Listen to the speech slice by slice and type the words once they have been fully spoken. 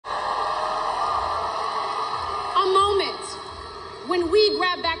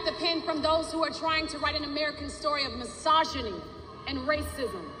pen from those who are trying to write an American story of misogyny and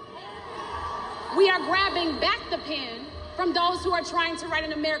racism. We are grabbing back the pen from those who are trying to write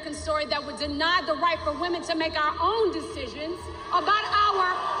an American story that would deny the right for women to make our own decisions about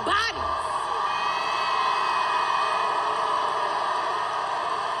our bodies.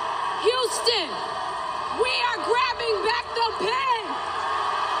 Houston, we are grabbing back the pen.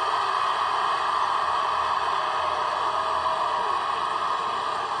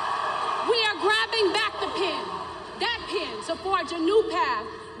 We are grabbing back the pen, that pen, to forge a new path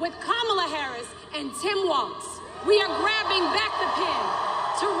with Kamala Harris and Tim Walz. We are grabbing back the pen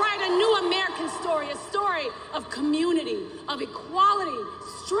to write a new American story, a story of community, of equality,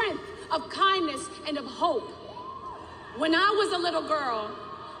 strength, of kindness, and of hope. When I was a little girl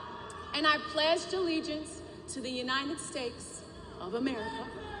and I pledged allegiance to the United States of America,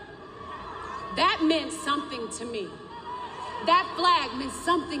 that meant something to me. That flag meant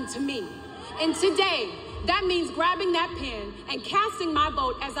something to me. And today, that means grabbing that pen and casting my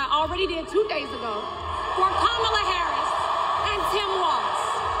vote, as I already did 2 days ago, for Kamala Harris and Tim Walz.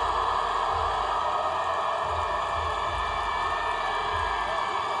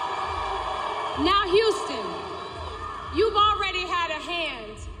 Now, Houston, you've already had a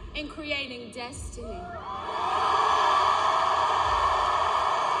hand in creating destiny.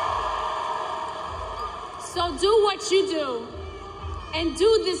 So do what you do and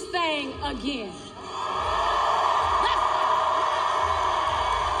do this thing again.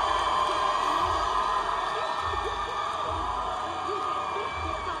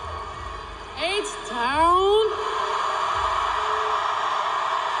 H-Town.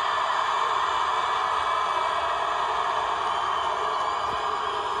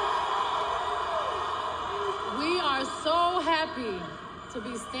 We are so happy to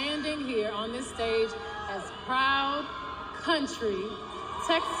be standing here on this stage as proud country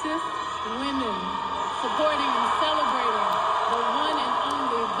Texas women, supporting and celebrating the one and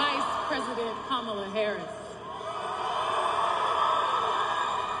only Vice President Kamala Harris.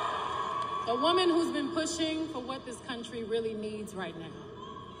 A woman who's been pushing for what this country really needs right now: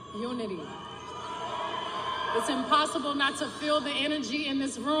 unity. It's impossible not to feel the energy in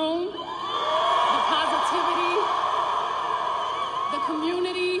this room, the positivity, the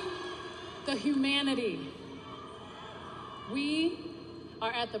community, the humanity. We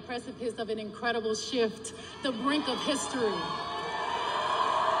are at the precipice of an incredible shift, the brink of history.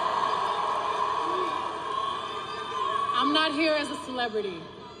 I'm not here as a celebrity.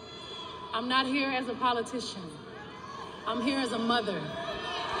 I'm not here as a politician. I'm here as a mother.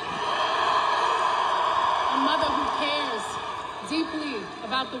 A mother who cares deeply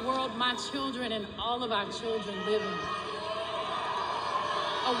about the world my children and all of our children live in.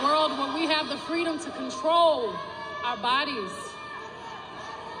 A world where we have the freedom to control our bodies.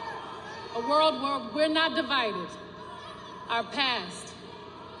 A world where we're not divided. Our past,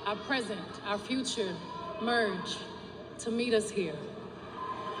 our present, our future merge to meet us here.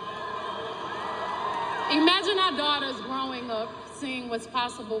 Imagine our daughters growing up seeing what's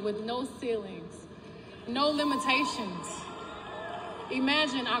possible with no ceilings, no limitations.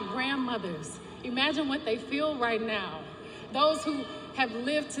 Imagine our grandmothers. Imagine what they feel right now. Those who have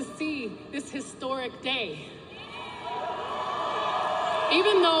lived to see this historic day.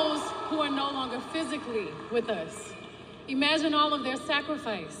 Even those who are no longer physically with us. Imagine all of their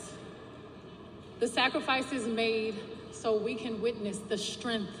sacrifice. The sacrifices made so we can witness the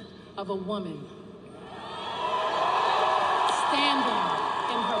strength of a woman standing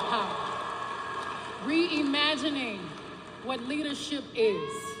in her power, reimagining what leadership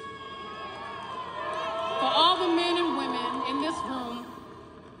is. For all the men and women in this room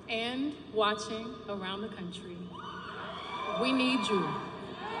and watching around the country, we need you.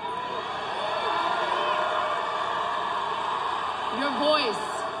 Your voice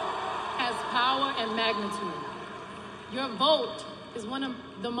has power and magnitude. Your vote is one of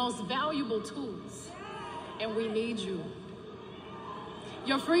the most valuable tools, and we need you.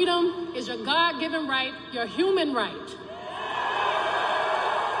 Your freedom is your God-given right, your human right.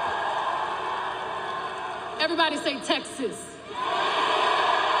 Everybody say Texas.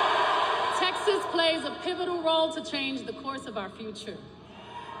 Texas plays a pivotal role to change the course of our future.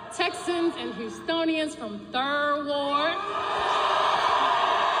 Texans and Houstonians from 3rd Ward,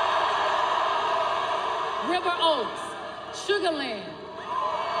 River Oaks, Sugarland,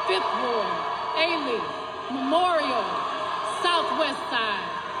 5th Ward, A-Leaf, Memorial, Southwest Side,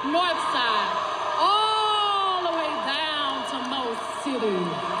 North Side, all the way down to Mo City.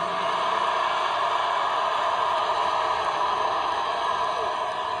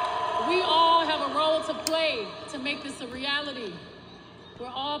 We all have a role to play to make this a reality. We're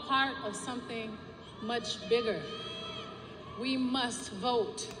all part of something much bigger. We must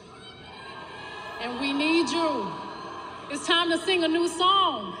vote. And we need you. It's time to sing a new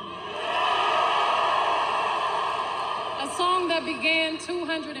song. A song that began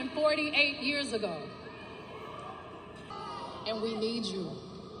 248 years ago. And we need you.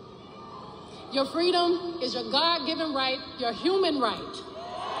 Your freedom is your God-given right, your human right.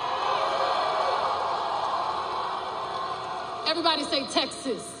 Everybody say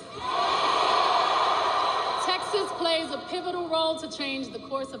Texas. Texas plays a pivotal role to change the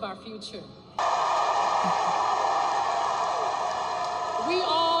course of our future. We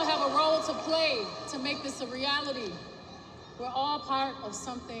all have a role to play to make this a reality. We're all part of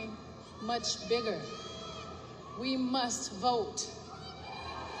something much bigger. We must vote.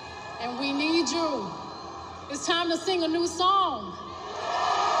 And we need you. It's time to sing a new song.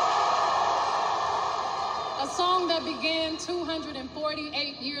 A song that began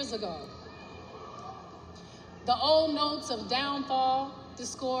 248 years ago. The old notes of downfall,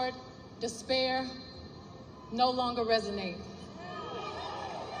 discord, despair no longer resonate.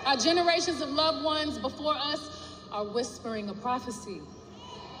 Our generations of loved ones before us are whispering a prophecy,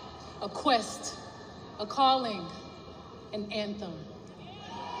 a quest, a calling, an anthem.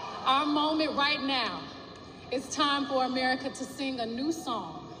 Our moment right now, it's time for America to sing a new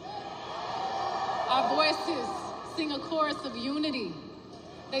song. Our voices sing a chorus of unity.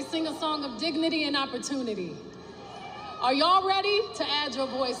 They sing a song of dignity and opportunity. Are y'all ready to add your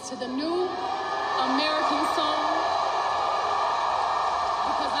voice to the new American song?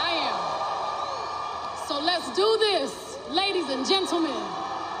 Because I am. So let's do this, ladies and gentlemen.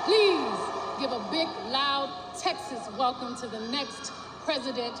 Please give a big, loud Texas welcome to the next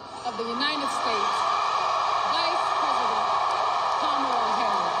President of the United States, Vice President Kamala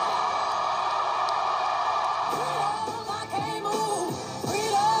Harris.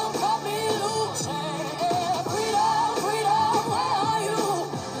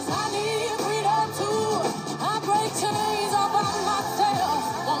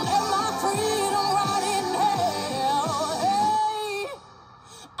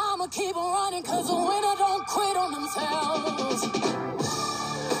 Keep on running, cause the winner don't quit on themselves.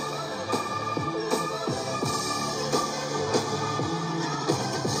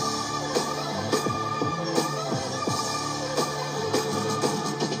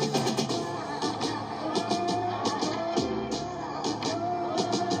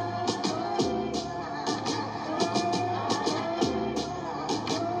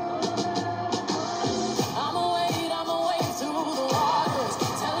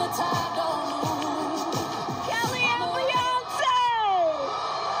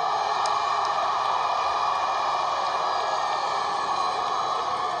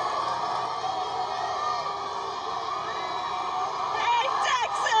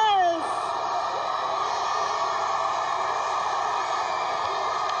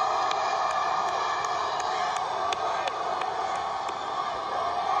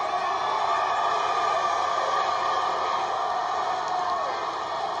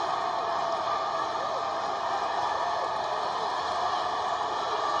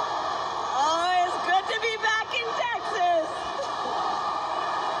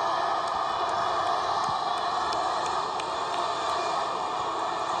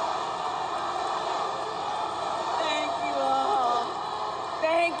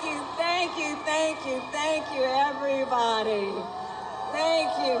 Thank you, everybody. Thank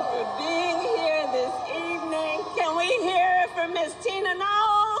you for being here this evening. Can we hear it from Miss Tina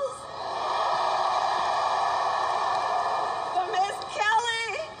Knowles? For Miss Kelly?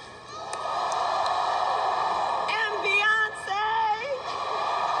 And Beyoncé?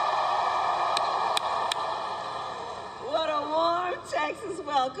 What a warm Texas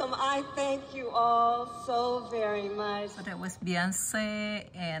welcome. I thank you all so very much. So that was Beyoncé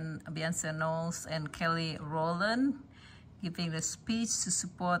Knowles and Kelly Rowland giving the speech to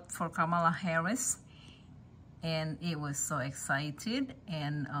support for Kamala Harris, and it was so excited.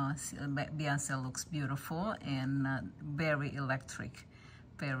 And Beyoncé looks beautiful and very electric,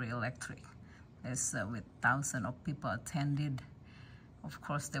 very electric. As with thousands of people attended. Of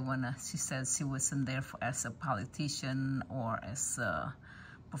course, she said she wasn't there as a politician or as a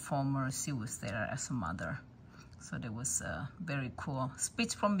performer. She was there as a mother. So there was a very cool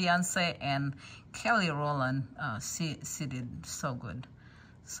speech from Beyoncé, and Kelly Rowland. She did so good.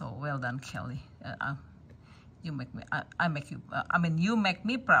 So well done, Kelly. You make me. I make you. You make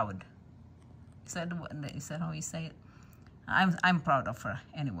me proud. Is that how you say it? I'm proud of her.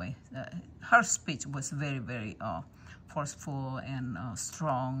 Anyway, her speech was very, very forceful and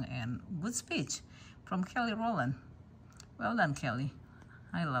strong and good speech from Kelly Rowland. Well done, Kelly.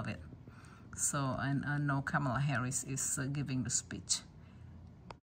 I love it. So, and I know Kamala Harris is giving the speech.